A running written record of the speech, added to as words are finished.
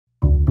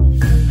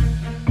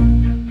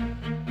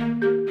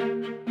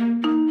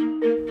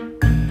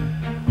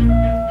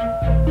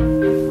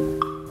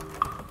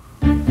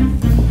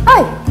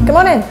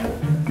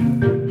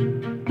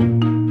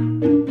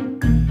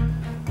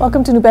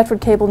Welcome to New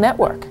Bedford Cable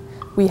Network.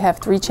 We have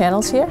 3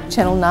 channels here: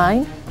 Channel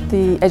 9,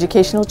 the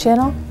Educational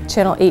Channel,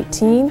 Channel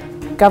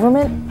 18,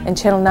 Government, and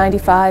Channel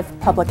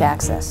 95, Public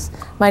Access.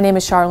 My name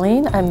is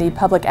Charlene. I'm the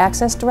Public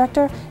Access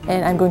Director,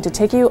 and I'm going to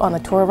take you on a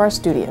tour of our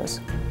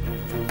studios.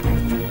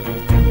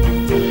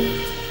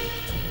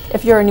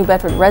 If you're a New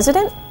Bedford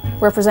resident,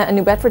 represent a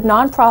New Bedford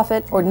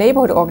nonprofit or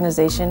neighborhood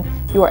organization,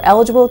 you are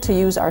eligible to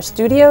use our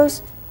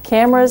studios,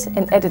 cameras,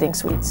 and editing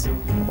suites.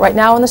 Right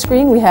now on the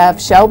screen we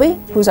have Shelby,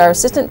 who's our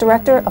Assistant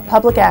Director of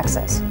Public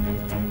Access.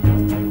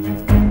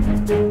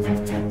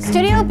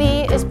 Studio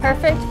B is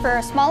perfect for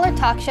smaller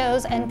talk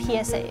shows and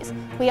PSAs.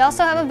 We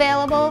also have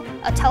available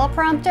a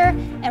teleprompter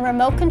and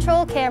remote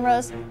control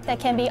cameras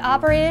that can be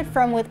operated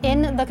from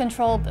within the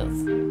control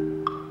booth.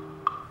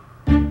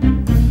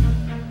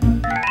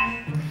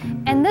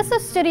 And this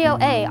is Studio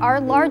A,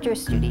 our larger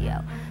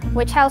studio,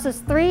 which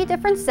houses 3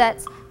 different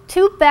sets,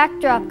 2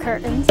 backdrop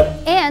curtains,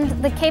 and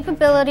the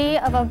capability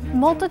of a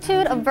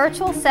multitude of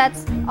virtual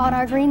sets on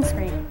our green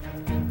screen.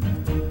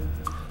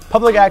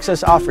 Public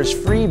Access offers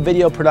free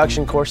video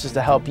production courses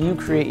to help you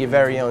create your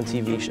very own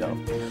TV show.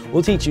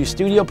 We'll teach you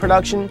studio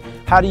production,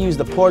 how to use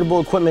the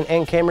portable equipment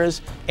and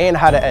cameras, and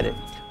how to edit.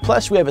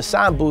 Plus, we have a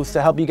sound booth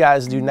to help you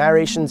guys do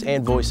narrations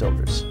and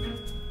voiceovers.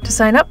 To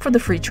sign up for the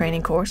free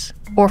training course,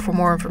 or for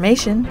more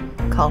information,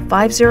 call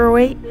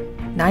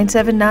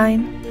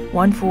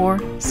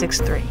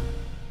 508-979-1463.